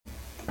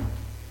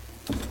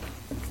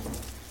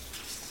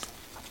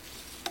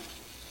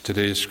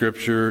Today's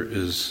scripture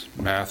is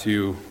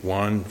Matthew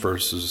 1,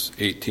 verses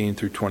 18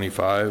 through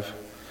 25,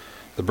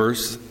 the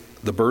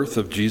birth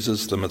of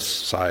Jesus the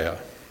Messiah.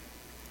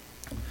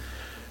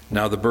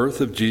 Now the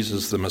birth of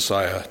Jesus the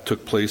Messiah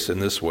took place in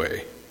this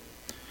way.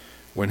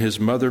 When his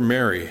mother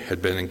Mary had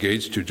been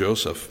engaged to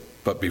Joseph,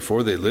 but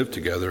before they lived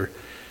together,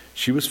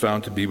 she was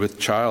found to be with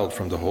child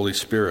from the Holy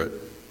Spirit.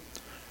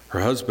 Her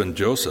husband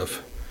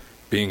Joseph,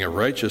 being a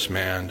righteous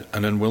man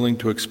and unwilling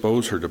to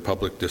expose her to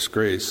public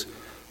disgrace,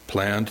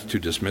 planned to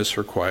dismiss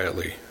her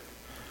quietly.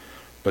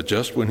 But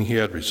just when he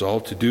had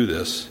resolved to do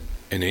this,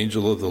 an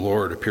angel of the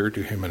Lord appeared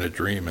to him in a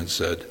dream and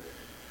said,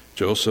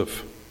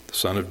 "Joseph, the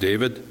son of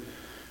David,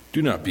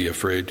 do not be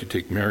afraid to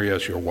take Mary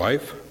as your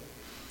wife,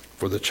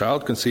 for the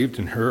child conceived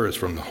in her is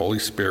from the Holy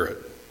Spirit.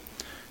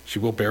 She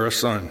will bear a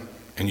son,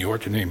 and you are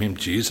to name him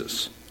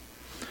Jesus,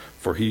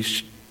 for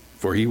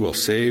he will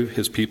save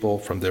his people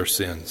from their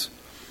sins."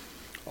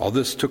 All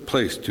this took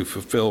place to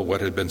fulfill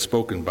what had been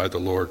spoken by the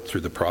Lord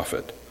through the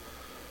prophet.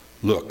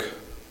 "Look,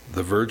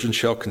 the virgin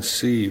shall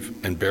conceive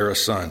and bear a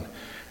son,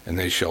 and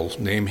they shall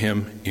name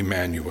him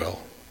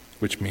Emmanuel,"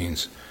 which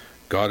means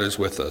God is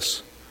with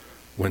us.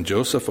 When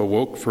Joseph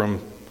awoke from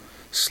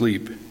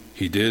sleep,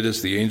 he did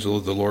as the angel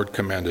of the Lord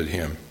commanded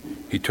him.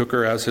 He took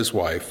her as his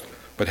wife,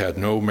 but had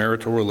no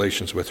marital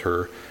relations with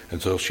her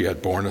until she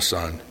had borne a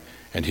son,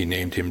 and he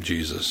named him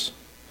Jesus.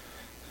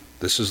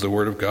 This is the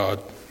word of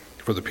God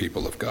for the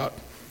people of God.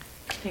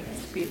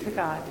 Thanks be to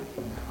God.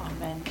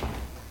 Amen.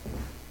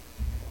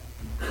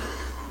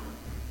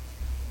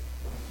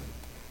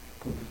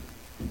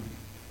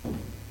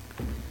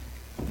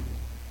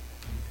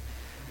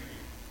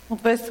 Well,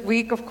 this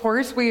week, of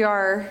course, we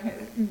are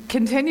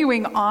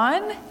continuing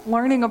on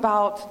learning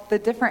about the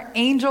different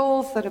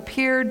angels that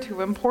appeared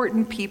to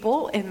important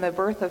people in the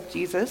birth of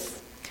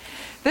Jesus.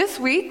 This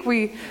week,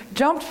 we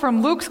jumped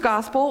from Luke's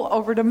gospel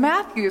over to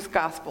Matthew's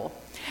gospel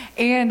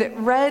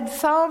and read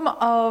some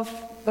of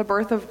the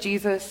birth of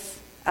Jesus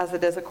as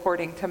it is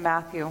according to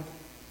Matthew.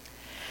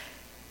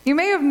 You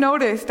may have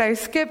noticed I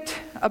skipped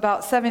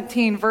about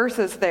 17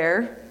 verses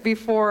there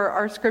before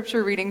our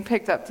scripture reading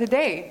picked up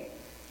today.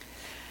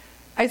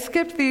 I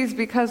skipped these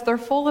because they're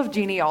full of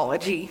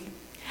genealogy.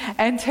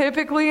 And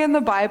typically in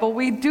the Bible,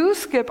 we do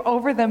skip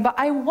over them, but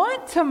I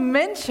want to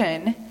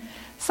mention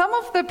some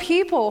of the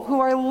people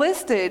who are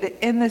listed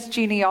in this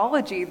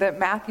genealogy that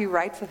Matthew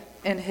writes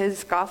in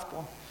his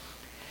gospel.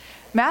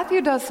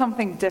 Matthew does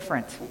something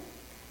different.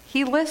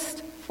 He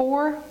lists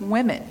 4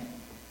 women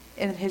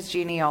in his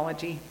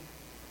genealogy.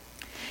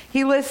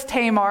 He lists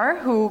Tamar,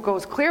 who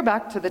goes clear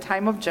back to the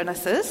time of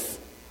Genesis,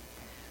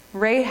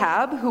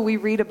 Rahab, who we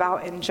read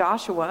about in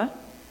Joshua.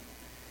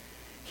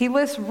 He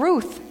lists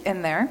Ruth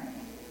in there,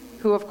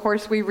 who of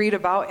course we read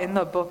about in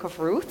the book of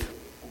Ruth.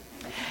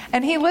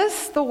 And he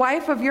lists the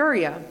wife of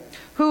Uriah,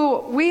 who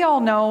we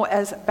all know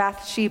as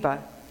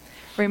Bathsheba.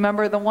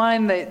 Remember the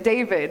one that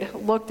David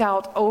looked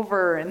out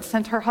over and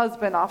sent her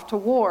husband off to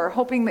war,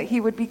 hoping that he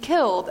would be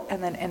killed,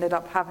 and then ended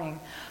up having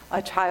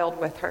a child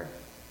with her.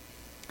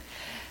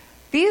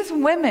 These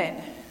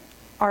women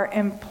are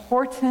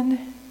important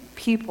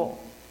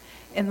people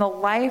in the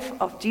life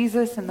of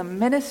Jesus, in the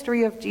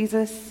ministry of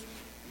Jesus.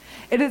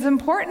 It is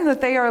important that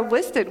they are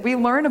listed. We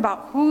learn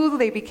about who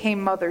they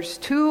became mothers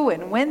to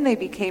and when they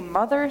became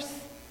mothers.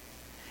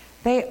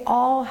 They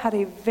all had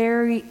a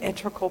very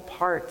integral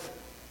part.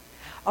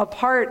 A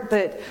part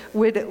that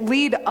would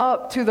lead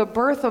up to the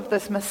birth of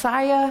this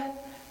Messiah,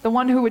 the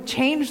one who would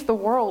change the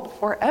world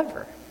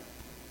forever.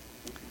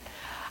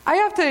 I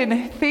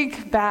often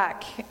think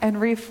back and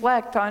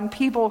reflect on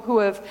people who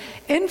have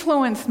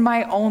influenced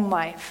my own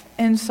life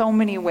in so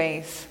many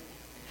ways.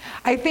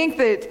 I think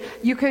that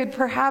you could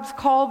perhaps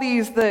call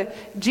these the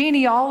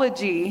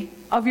genealogy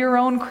of your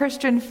own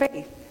Christian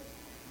faith.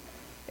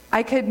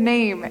 I could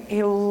name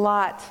a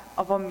lot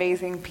of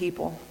amazing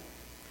people.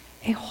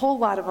 A whole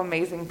lot of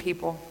amazing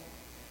people.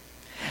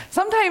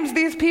 Sometimes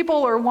these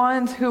people are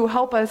ones who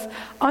help us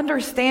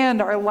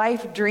understand our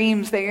life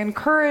dreams. They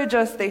encourage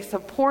us, they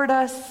support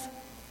us.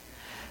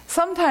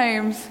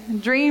 Sometimes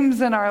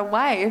dreams in our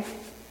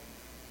life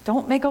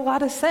don't make a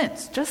lot of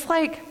sense, just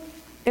like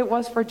it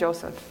was for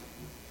Joseph.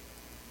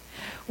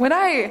 When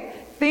I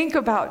think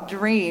about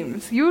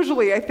dreams,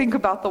 usually I think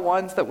about the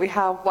ones that we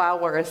have while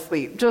we're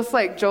asleep, just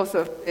like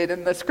Joseph did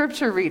in the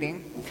scripture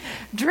reading.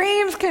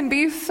 Dreams can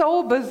be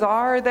so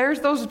bizarre.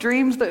 There's those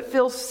dreams that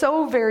feel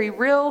so very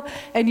real,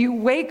 and you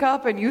wake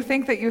up and you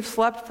think that you've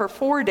slept for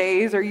 4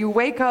 days, or you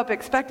wake up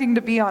expecting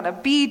to be on a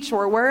beach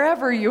or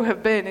wherever you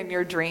have been in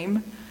your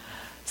dream.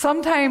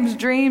 Sometimes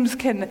dreams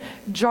can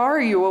jar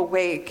you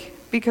awake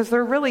because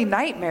they're really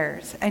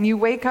nightmares, and you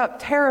wake up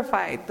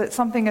terrified that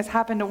something has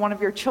happened to one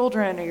of your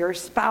children or your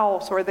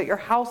spouse, or that your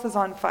house is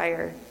on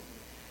fire.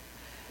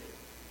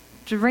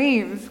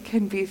 Dreams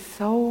can be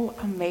so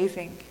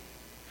amazing.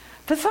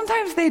 But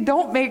sometimes they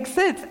don't make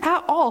sense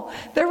at all.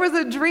 There was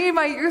a dream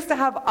I used to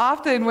have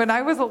often when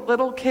I was a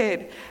little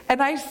kid,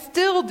 and I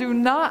still do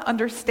not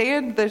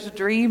understand this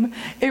dream.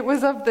 It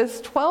was of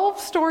this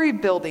 12-story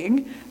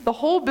building. The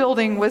whole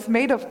building was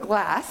made of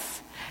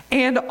glass,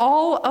 and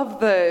all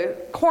of the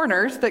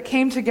corners that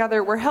came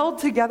together were held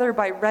together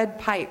by red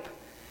pipe.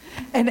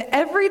 And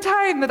every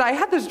time that I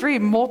had this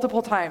dream,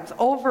 multiple times,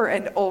 over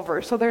and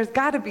over, so there's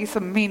got to be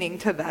some meaning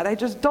to that. I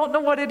just don't know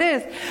what it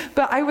is.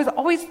 But I was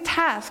always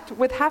tasked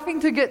with having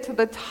to get to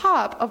the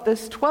top of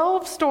this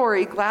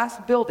 12-story glass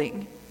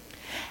building.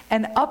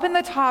 And up in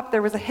the top,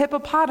 there was a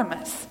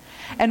hippopotamus.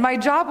 And my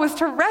job was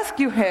to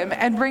rescue him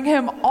and bring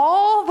him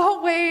all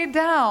the way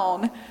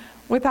down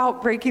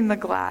without breaking the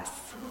glass.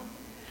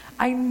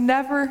 I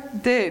never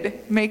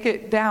did make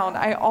it down.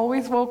 I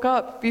always woke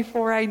up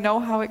before I know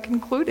how it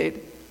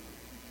concluded.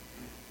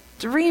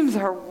 Dreams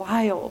are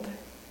wild.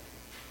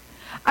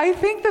 I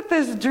think that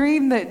this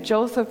dream that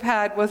Joseph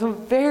had was a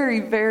very,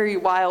 very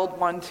wild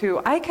one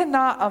too. I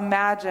cannot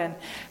imagine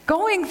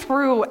going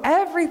through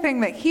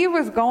everything that he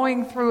was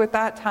going through at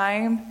that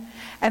time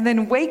and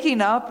then waking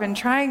up and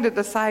trying to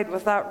decide,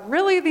 was that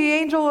really the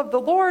angel of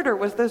the Lord or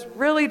was this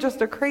really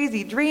just a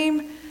crazy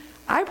dream?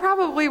 I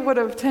probably would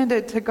have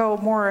tended to go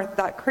more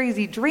that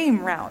crazy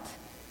dream route.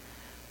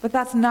 But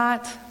that's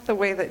not the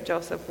way that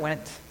Joseph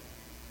went.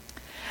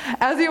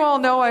 As you all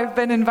know, I've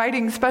been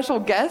inviting special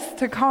guests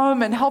to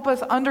come and help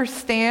us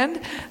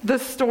understand the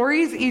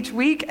stories each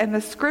week and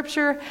the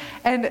scripture.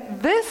 And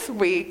this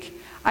week,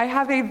 I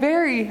have a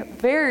very,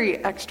 very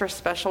extra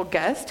special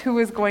guest who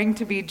is going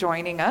to be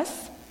joining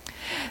us.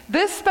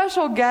 This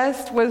special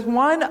guest was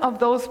one of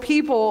those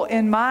people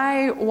in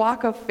my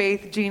walk of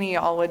faith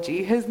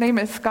genealogy. His name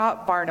is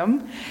Scott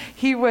Barnum.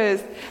 He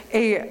was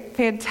a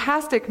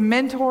fantastic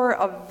mentor,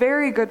 a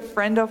very good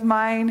friend of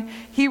mine.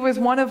 He was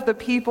one of the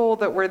people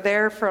that were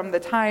there from the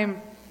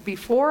time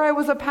before I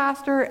was a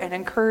pastor and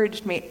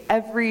encouraged me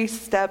every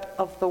step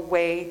of the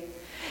way.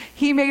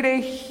 He made a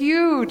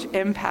huge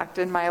impact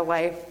in my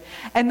life.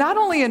 And not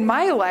only in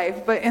my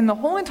life, but in the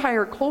whole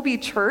entire Colby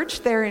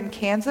Church there in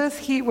Kansas,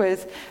 he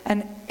was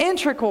an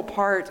integral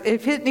part.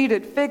 If it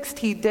needed fixed,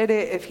 he did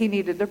it. If he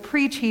needed to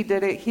preach, he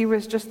did it. He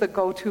was just the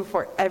go-to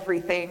for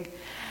everything.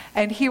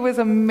 And he was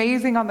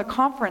amazing on the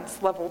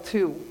conference level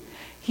too.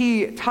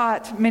 He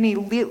taught many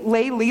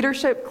lay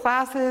leadership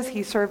classes.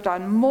 He served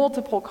on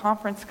multiple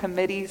conference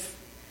committees.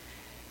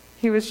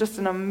 He was just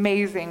an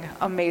amazing,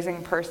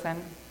 amazing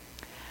person.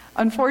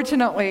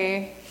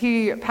 Unfortunately,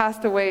 he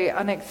passed away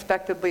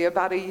unexpectedly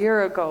about a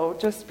year ago,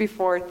 just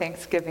before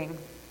Thanksgiving.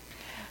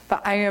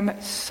 But I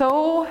am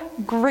so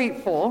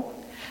grateful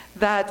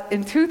that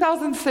in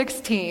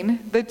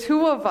 2016, the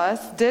two of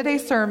us did a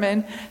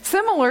sermon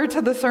similar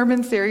to the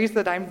sermon series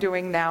that I'm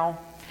doing now.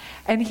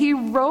 And he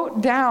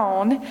wrote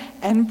down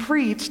and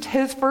preached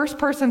his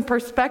first-person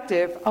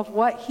perspective of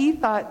what he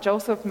thought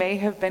Joseph may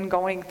have been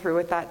going through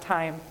at that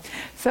time.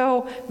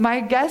 So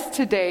my guest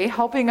today,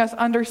 helping us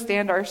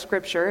understand our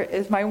scripture,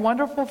 is my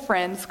wonderful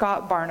friend,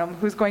 Scott Barnum,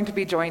 who's going to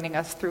be joining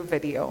us through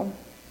video.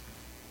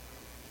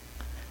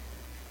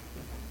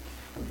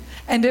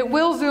 And it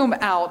will zoom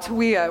out.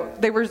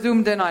 They were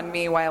zoomed in on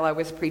me while I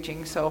was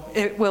preaching, so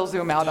it will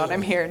zoom out on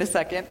him here in a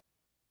second.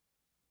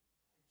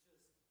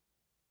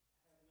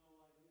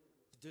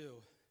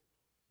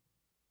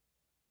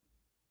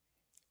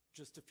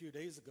 Just a few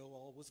days ago,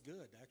 all was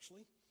good,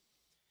 actually.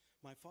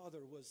 My father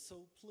was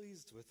so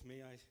pleased with me,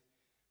 I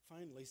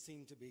finally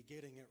seemed to be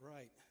getting it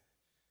right.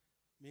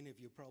 Many of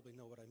you probably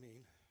know what I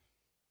mean.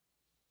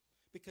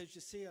 Because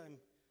you see,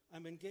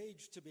 I'm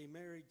engaged to be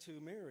married to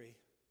Mary,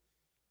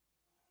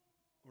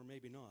 or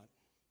maybe not.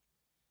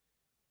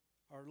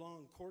 Our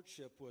long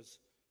courtship was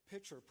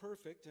picture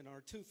perfect, and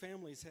our two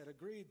families had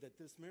agreed that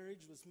this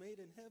marriage was made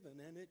in heaven,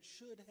 and it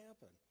should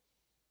happen.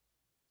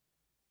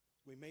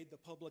 We made the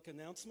public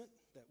announcement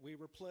that we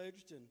were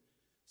pledged and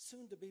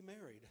soon to be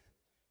married.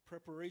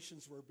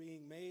 Preparations were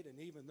being made, and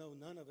even though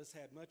none of us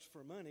had much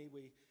for money,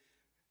 we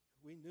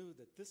knew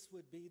that this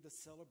would be the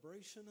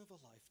celebration of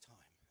a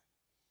lifetime.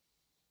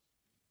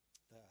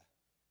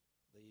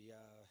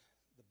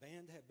 The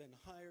band had been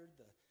hired,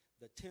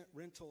 the tent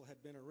rental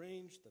had been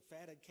arranged, the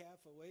fatted calf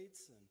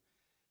awaits,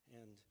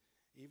 and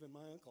even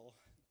my uncle,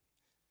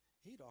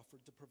 he'd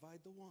offered to provide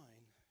the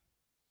wine.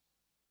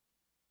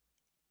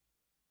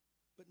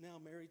 But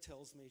now Mary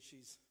tells me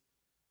she's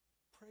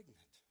pregnant.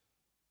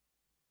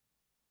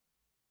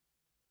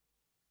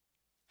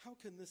 How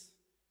can this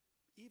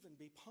even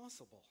be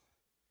possible?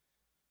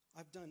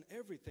 I've done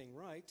everything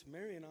right.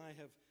 Mary and I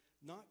have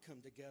not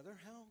come together.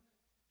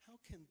 How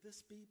can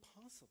this be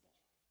possible?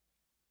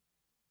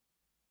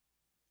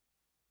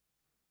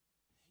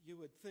 You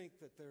would think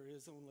that there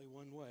is only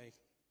one way,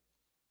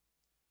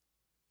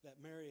 that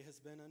Mary has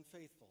been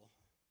unfaithful.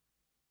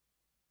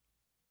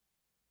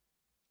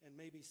 And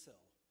maybe so.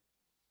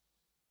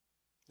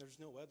 There's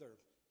no other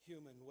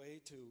human way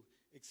to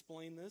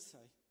explain this.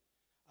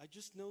 I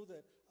just know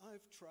that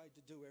I've tried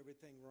to do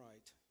everything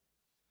right.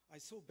 I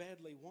so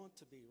badly want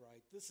to be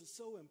right. This is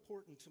so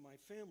important to my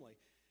family.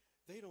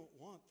 They don't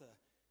want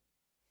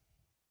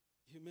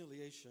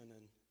humiliation,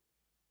 and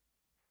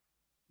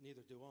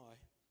neither do I.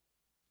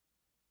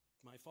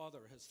 My father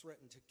has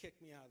threatened to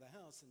kick me out of the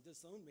house and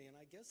disown me, and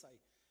I guess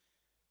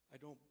I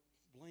don't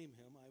blame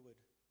him. I would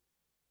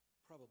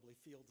probably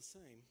feel the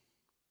same.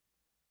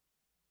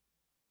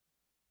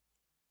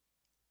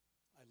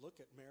 I look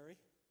at Mary.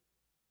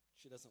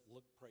 She doesn't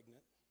look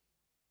pregnant.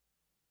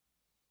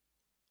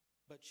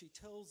 But she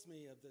tells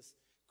me of this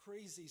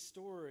crazy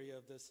story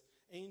of this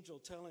angel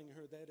telling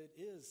her that it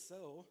is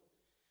so.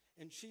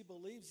 And she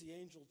believes the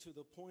angel to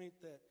the point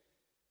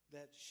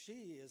that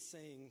she is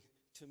saying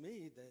to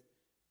me that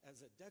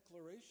as a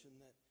declaration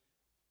that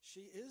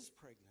she is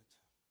pregnant.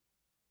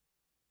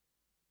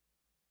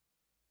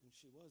 And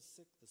she was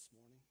sick this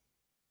morning.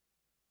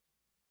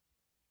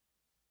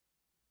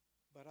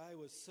 But I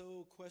was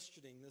so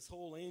questioning this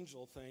whole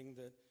angel thing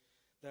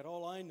that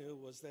all I knew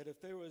was that if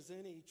there was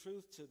any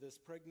truth to this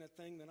pregnant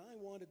thing, then I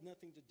wanted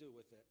nothing to do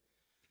with it.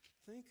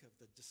 Think of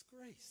the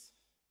disgrace.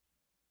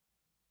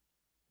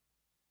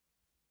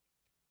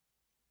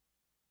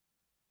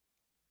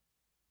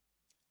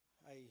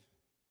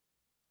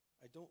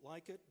 I don't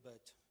like it,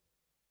 but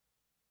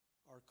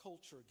our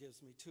culture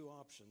gives me two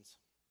options.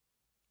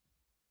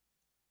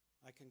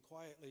 I can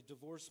quietly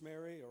divorce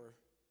Mary or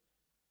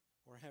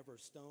have her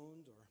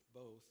stoned, or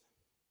both.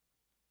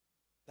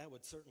 That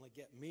would certainly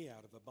get me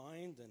out of a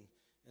bind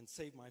and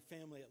save my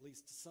family at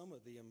least some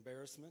of the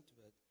embarrassment,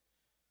 but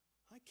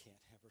I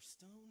can't have her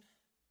stoned.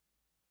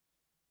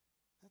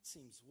 That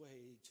seems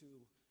way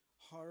too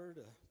hard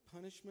a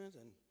punishment,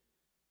 and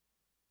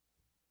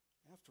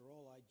after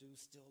all, I do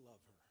still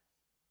love her.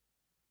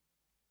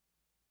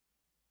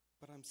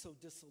 But I'm so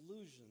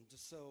disillusioned,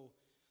 so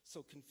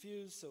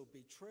confused, so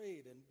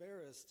betrayed,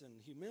 embarrassed, and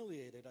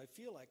humiliated. I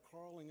feel like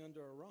crawling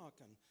under a rock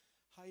and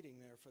hiding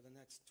there for the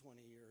next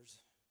 20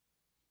 years.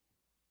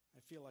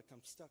 I feel like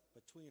I'm stuck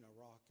between a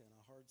rock and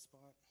a hard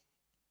spot.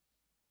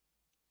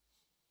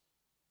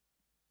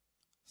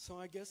 So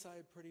I guess I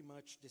had pretty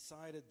much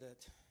decided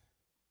that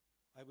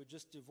I would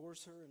just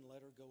divorce her and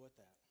let her go at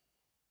that.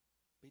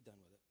 Be done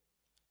with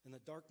it. In the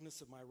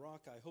darkness of my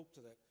rock, I hoped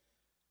that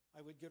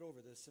I would get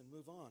over this and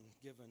move on,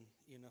 given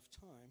enough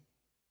time.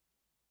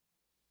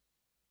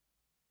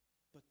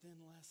 But then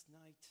last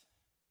night,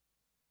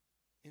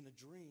 in a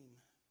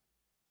dream,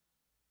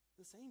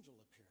 this angel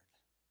appeared.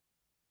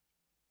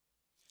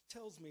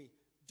 Tells me,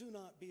 do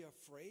not be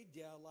afraid.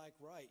 Yeah, like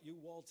right. You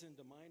waltz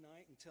into my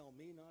night and tell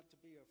me not to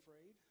be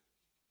afraid.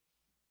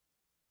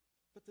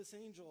 But this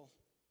angel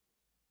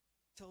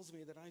tells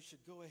me that I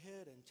should go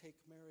ahead and take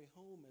Mary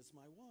home as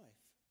my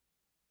wife.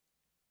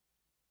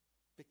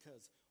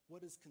 Because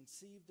what is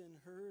conceived in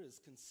her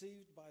is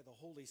conceived by the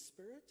Holy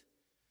Spirit.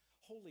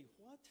 Holy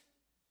what?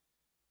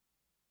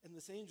 And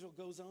this angel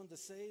goes on to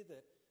say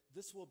that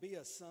this will be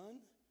a son,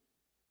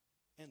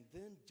 and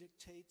then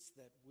dictates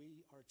that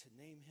we are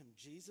to name him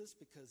Jesus,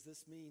 because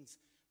this means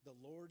the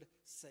Lord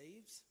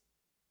saves,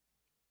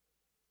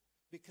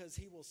 because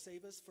he will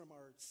save us from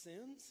our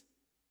sins.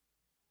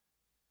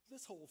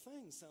 This whole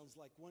thing sounds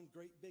like one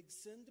great big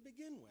sin to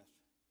begin with.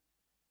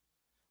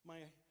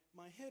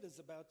 My head is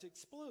about to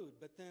explode,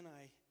 but then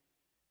I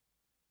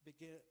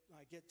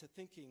get to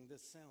thinking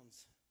this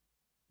sounds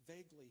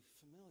vaguely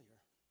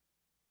familiar.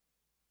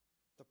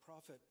 The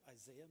prophet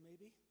Isaiah,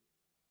 maybe?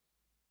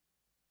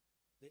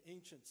 The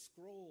ancient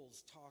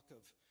scrolls talk of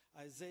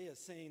Isaiah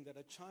saying that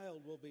a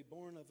child will be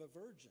born of a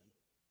virgin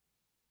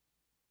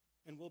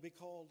and will be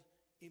called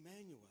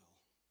Emmanuel,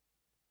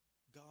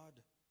 God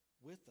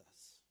with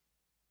us.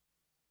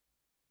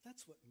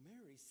 That's what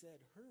Mary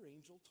said her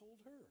angel told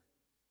her.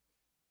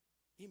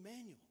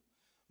 Emmanuel.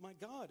 My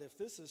God, if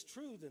this is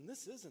true, then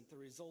this isn't the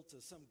result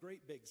of some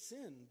great big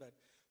sin, but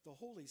the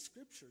Holy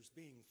Scriptures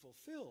being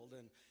fulfilled,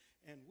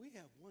 and we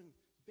have one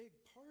big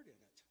part in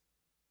it.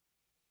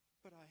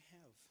 But I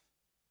have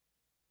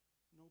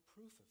no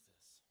proof of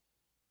this.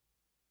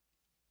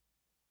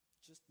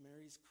 Just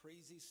Mary's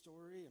crazy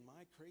story and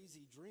my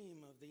crazy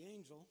dream of the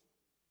angel.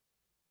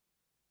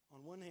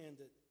 On one hand,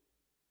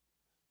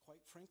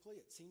 quite frankly,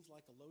 it seems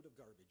like a load of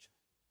garbage.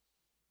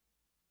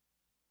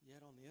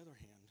 Yet on the other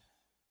hand,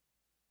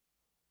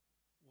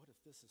 what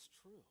if this is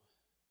true?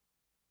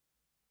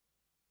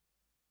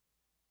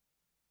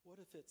 What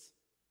if it's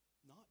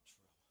not true?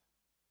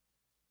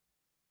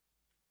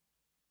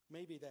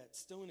 Maybe that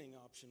stoning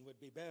option would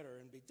be better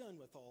and be done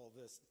with all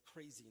this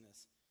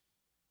craziness.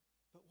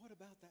 But what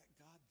about that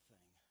God thing?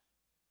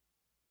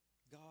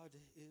 God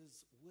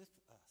is with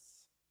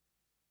us.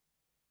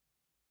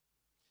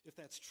 If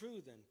that's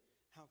true, then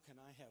how can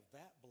I have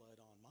that blood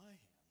on my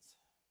hands?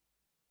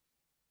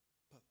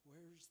 But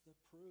where's the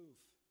proof?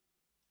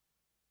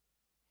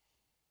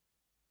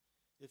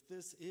 If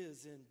this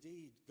is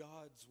indeed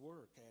God's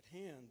work at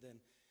hand, then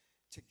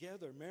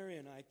together Mary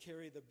and I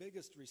carry the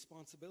biggest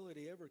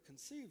responsibility ever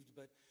conceived.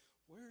 But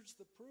where's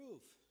the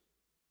proof?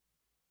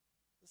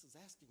 This is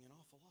asking an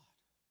awful lot.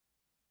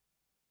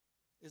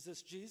 Is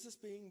this Jesus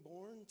being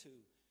born to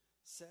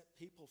set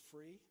people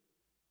free?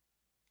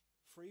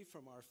 Free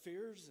from our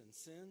fears and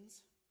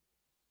sins?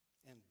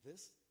 And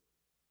this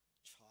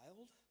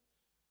child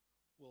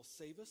will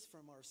save us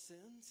from our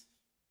sins?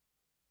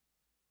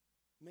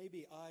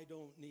 Maybe I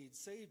don't need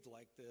saved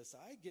like this.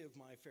 I give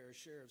my fair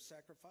share of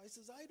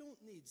sacrifices. I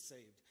don't need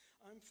saved.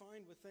 I'm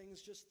fine with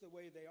things just the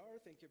way they are.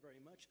 Thank you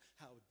very much.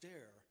 How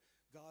dare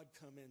God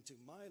come into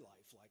my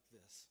life like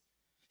this?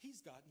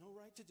 He's got no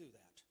right to do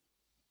that.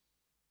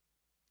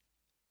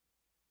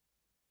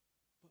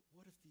 But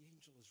what if the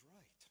angel is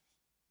right?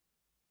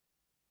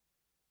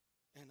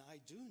 And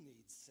I do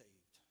need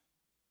saved.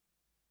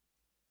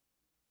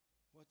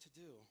 What to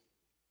do?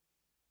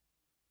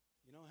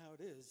 You know how it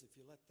is. If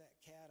you let that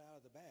cat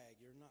out of the bag,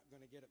 you're not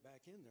going to get it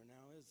back in there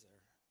now, is there?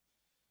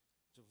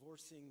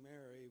 Divorcing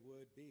Mary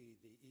would be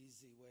the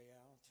easy way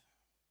out.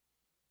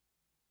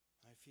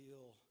 I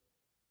feel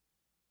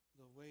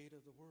the weight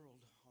of the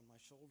world on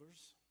my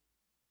shoulders.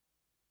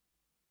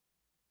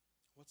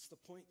 What's the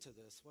point to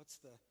this? What's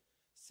the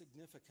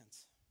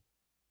significance?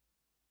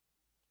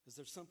 Is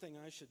there something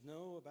I should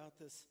know about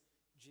this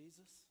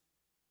Jesus?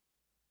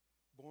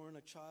 Born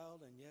a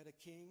child and yet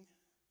a king?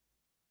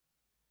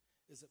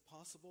 Is it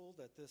possible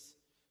that this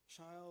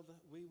child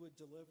we would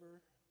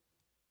deliver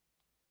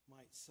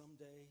might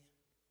someday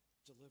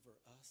deliver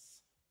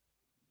us?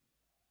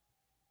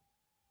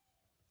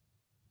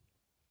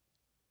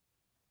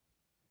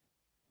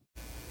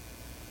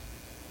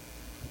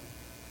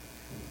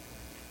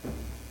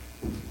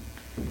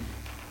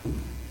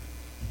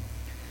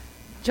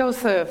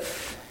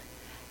 Joseph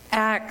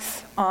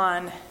acts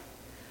on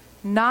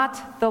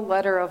not the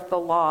letter of the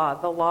law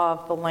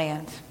of the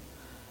land,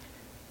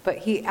 but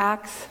he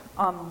acts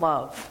on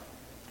love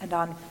and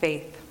on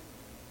faith.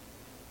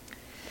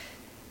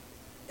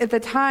 At the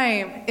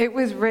time it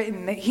was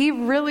written that he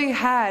really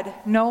had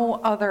no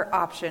other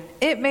option.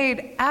 It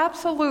made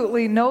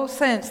absolutely no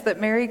sense that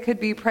Mary could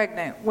be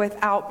pregnant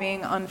without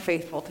being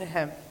unfaithful to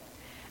him.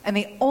 And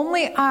the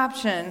only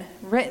option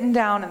written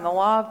down in the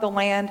law of the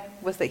land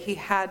was that he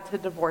had to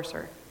divorce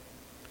her,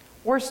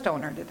 or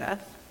stone her to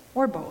death,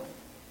 or both.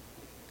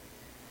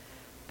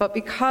 But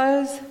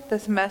because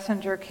this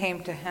messenger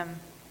came to him,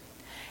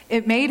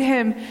 it made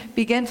him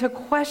begin to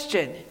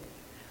question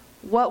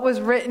what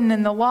was written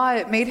in the law.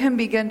 It made him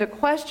begin to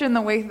question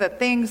the way that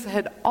things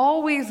had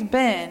always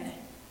been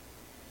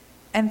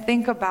and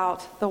think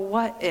about the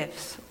what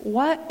ifs.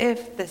 What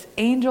if this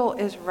angel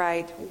is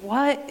right?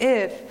 What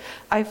if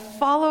I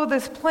follow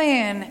this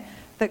plan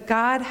that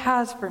God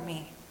has for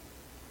me?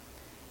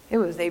 It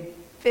was a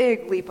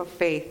big leap of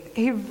faith,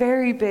 a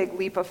very big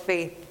leap of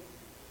faith.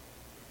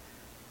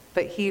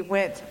 But he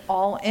went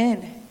all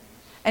in,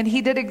 and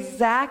he did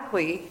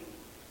exactly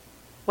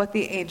what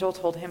the angel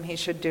told him he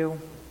should do.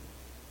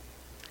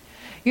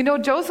 You know,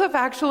 Joseph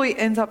actually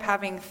ends up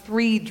having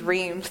 3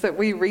 dreams that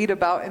we read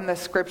about in the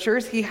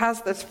scriptures. He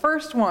has this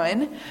first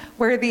one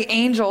where the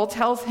angel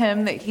tells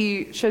him that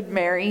he should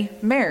marry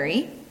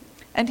Mary,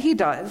 and he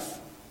does.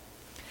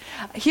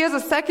 He has a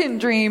second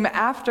dream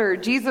after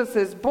Jesus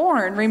is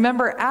born.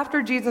 Remember,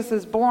 after Jesus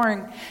is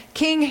born,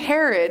 King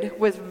Herod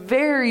was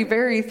very,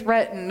 very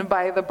threatened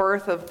by the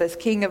birth of this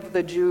king of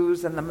the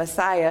Jews and the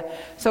Messiah,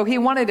 so he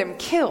wanted him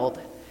killed.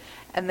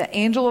 And the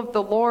angel of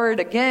the Lord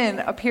again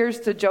appears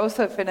to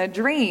Joseph in a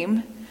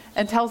dream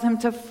and tells him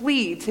to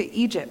flee to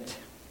Egypt.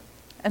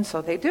 And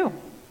so they do.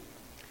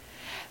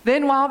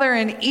 Then while they're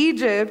in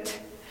Egypt,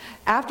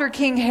 after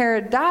King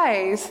Herod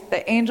dies,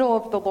 the angel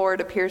of the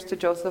Lord appears to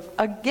Joseph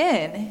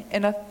again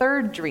in a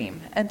third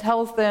dream and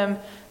tells them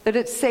that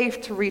it's safe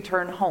to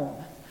return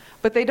home.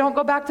 But they don't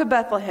go back to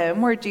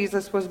Bethlehem where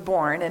Jesus was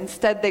born.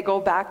 Instead, they go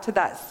back to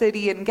that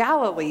city in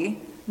Galilee,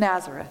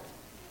 Nazareth.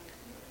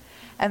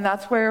 And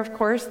that's where, of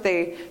course,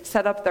 they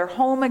set up their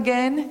home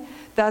again.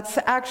 That's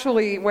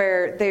actually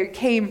where they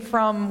came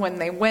from when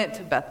they went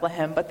to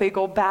Bethlehem. But they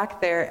go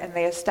back there and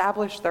they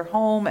establish their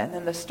home. And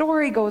then the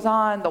story goes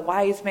on. The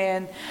wise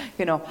man,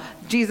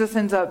 Jesus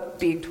ends up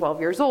being 12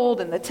 years old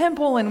in the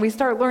temple. And we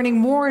start learning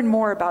more and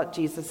more about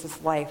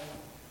Jesus' life.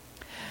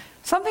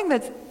 Something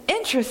that's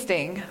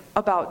interesting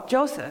about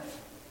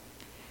Joseph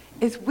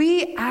is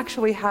we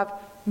actually have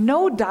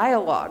no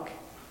dialogue,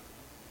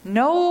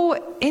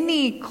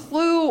 any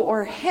clue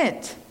or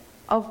hint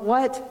of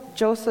what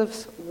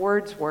Joseph's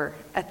words were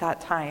at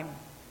that time.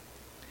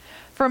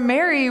 From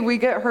Mary, we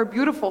get her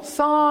beautiful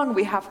song,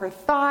 we have her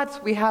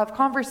thoughts, we have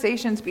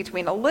conversations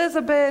between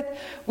Elizabeth.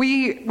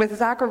 With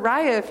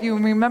Zechariah, if you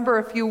remember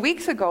a few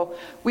weeks ago,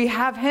 we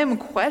have him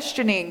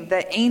questioning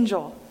the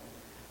angel.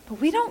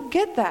 But we don't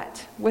get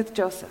that with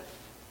Joseph.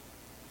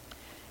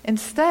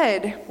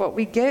 Instead, what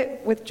we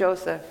get with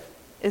Joseph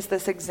is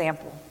this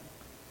example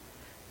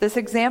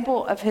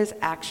of his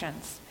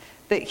actions,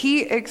 that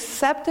he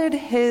accepted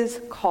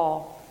his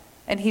call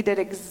and he did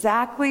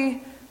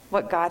exactly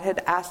what God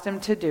had asked him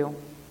to do.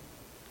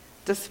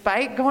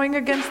 Despite going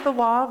against the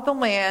law of the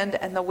land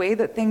and the way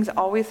that things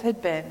always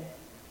had been,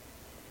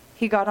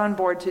 he got on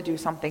board to do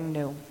something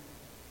new.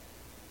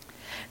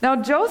 Now,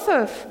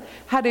 Joseph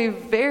had a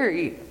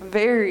very,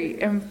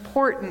 very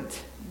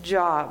important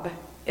job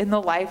in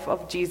the life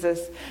of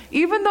Jesus.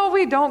 Even though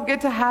we don't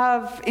get to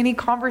have any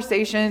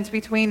conversations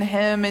between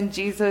him and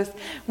Jesus,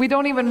 we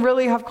don't even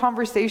really have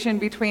conversation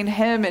between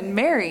him and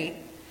Mary.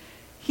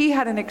 he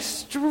had an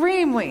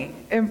extremely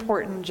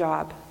important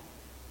job.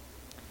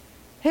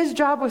 His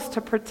job was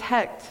to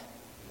protect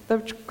the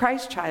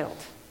Christ child.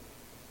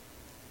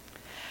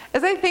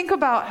 As I think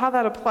about how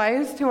that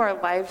applies to our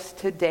lives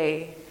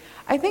today,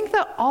 I think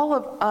that all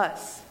of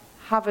us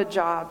have a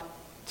job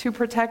to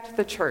protect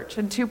the church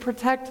and to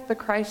protect the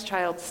Christ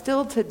child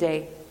still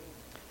today.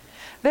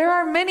 There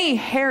are many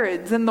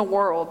Herods in the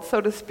world,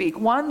 so to speak,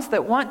 ones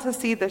that want to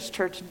see this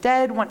church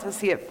dead, want to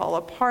see it fall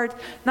apart,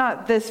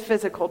 not this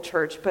physical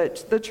church,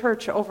 but the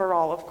church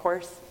overall, of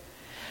course.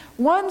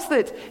 Ones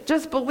that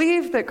just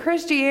believe that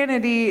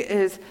Christianity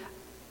is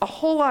a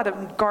whole lot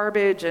of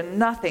garbage and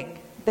nothing.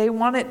 They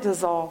want it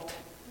dissolved.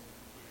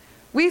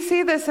 We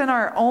see this in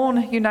our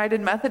own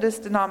United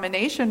Methodist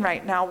denomination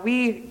right now.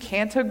 We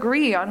can't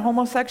agree on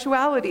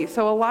homosexuality,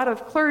 so a lot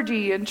of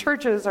clergy and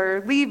churches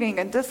are leaving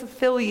and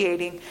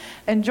disaffiliating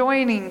and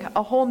joining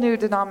a whole new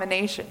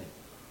denomination.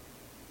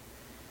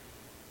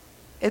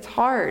 It's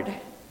hard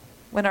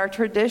when our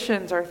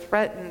traditions are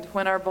threatened,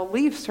 when our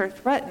beliefs are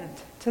threatened,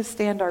 to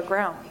stand our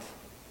ground.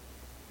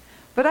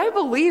 But I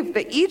believe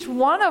that each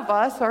one of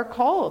us are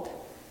called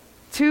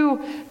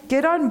to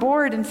get on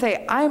board and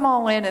say, I'm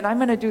all in and I'm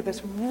going to do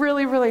this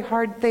really, really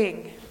hard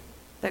thing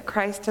that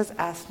Christ has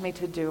asked me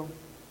to do.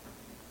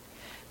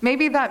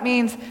 Maybe that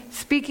means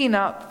speaking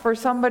up for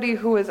somebody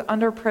who is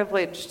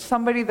underprivileged,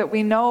 somebody that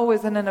we know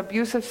is in an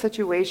abusive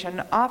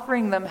situation,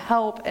 offering them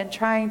help and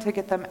trying to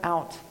get them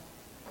out.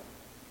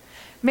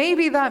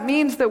 Maybe that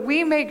means that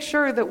we make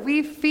sure that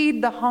we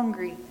feed the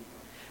hungry.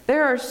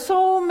 There are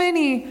so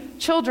many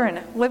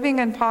children living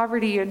in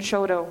poverty in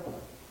Shodo.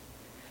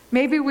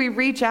 Maybe we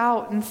reach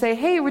out and say,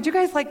 hey, would you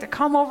guys like to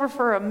come over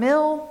for a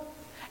meal?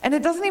 And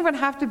it doesn't even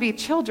have to be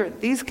children.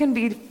 These can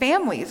be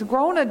families,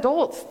 grown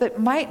adults that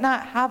might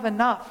not have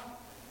enough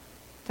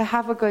to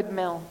have a good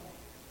meal.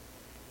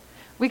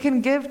 We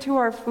can give to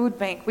our food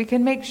bank. We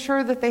can make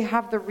sure that they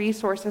have the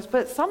resources.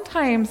 But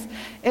sometimes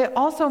it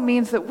also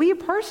means that we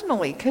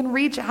personally can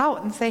reach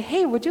out and say,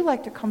 hey, would you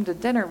like to come to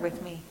dinner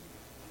with me?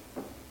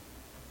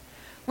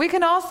 We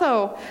can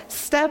also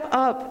step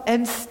up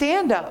and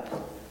stand up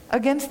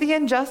against the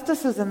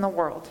injustices in the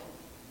world,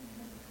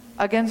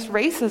 against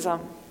racism.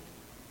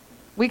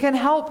 We can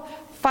help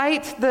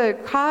fight the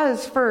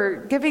cause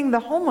for giving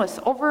the homeless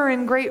over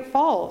in Great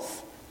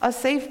Falls a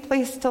safe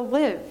place to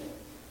live.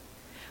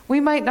 We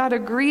might not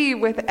agree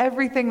with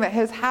everything that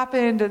has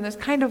happened and has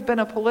kind of been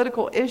a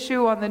political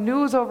issue on the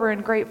news over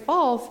in Great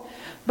Falls,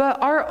 but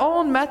our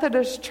own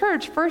Methodist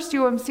Church, First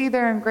UMC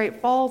there in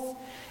Great Falls,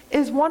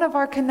 is one of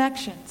our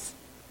connections.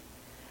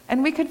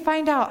 And we can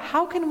find out,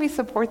 how can we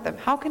support them?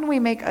 How can we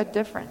make a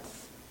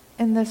difference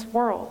in this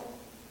world?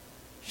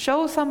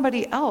 Show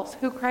somebody else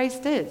who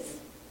Christ is.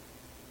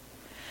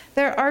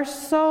 There are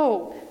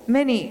so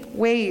many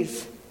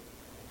ways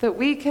that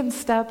we can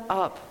step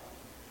up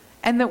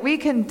and that we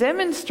can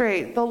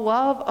demonstrate the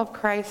love of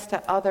Christ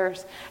to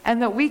others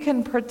and that we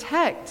can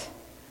protect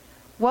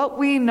what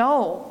we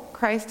know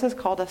Christ has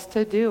called us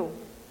to do,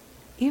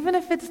 even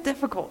if it's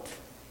difficult.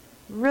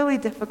 Really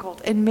difficult.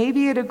 And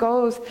maybe it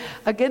goes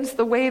against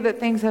the way that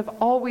things have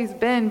always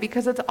been,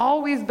 because it's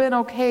always been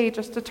okay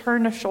just to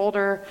turn a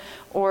shoulder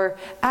or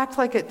act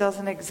like it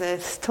doesn't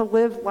exist, to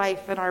live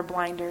life in our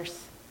blinders.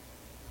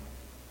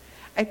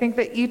 I think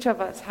that each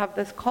of us have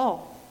this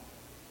call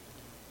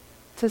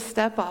to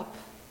step up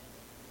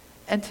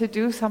and to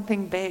do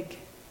something big.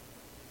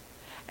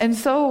 And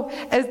so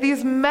as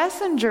these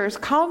messengers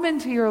come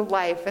into your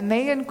life and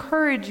they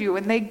encourage you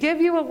and they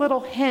give you a little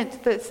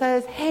hint that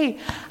says, hey,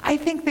 I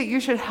think that you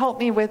should help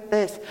me with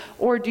this,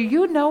 or do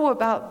you know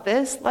about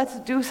this? Let's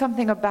do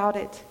something about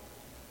it.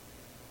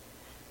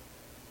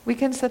 We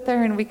can sit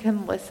there and we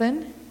can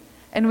listen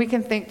and we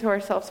can think to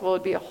ourselves, well,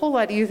 it'd be a whole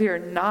lot easier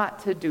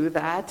not to do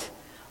that.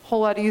 A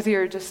whole lot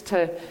easier just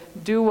to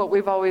do what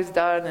we've always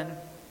done and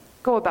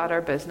go about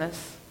our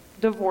business.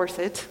 Divorce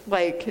it,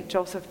 like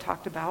Joseph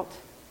talked about.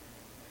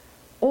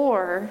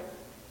 Or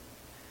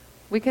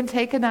we can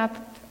take an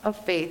act of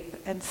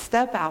faith and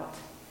step out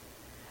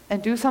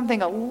and do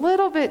something a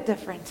little bit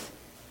different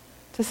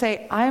to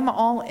say, I'm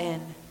all in.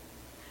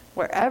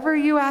 Wherever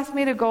you ask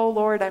me to go,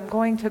 Lord, I'm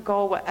going to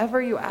go. Whatever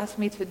you ask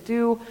me to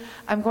do,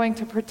 I'm going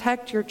to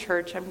protect your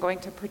church. I'm going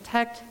to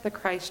protect the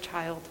Christ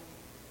child.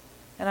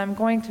 And I'm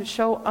going to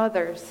show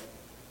others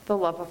the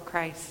love of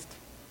Christ.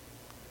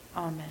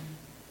 Amen.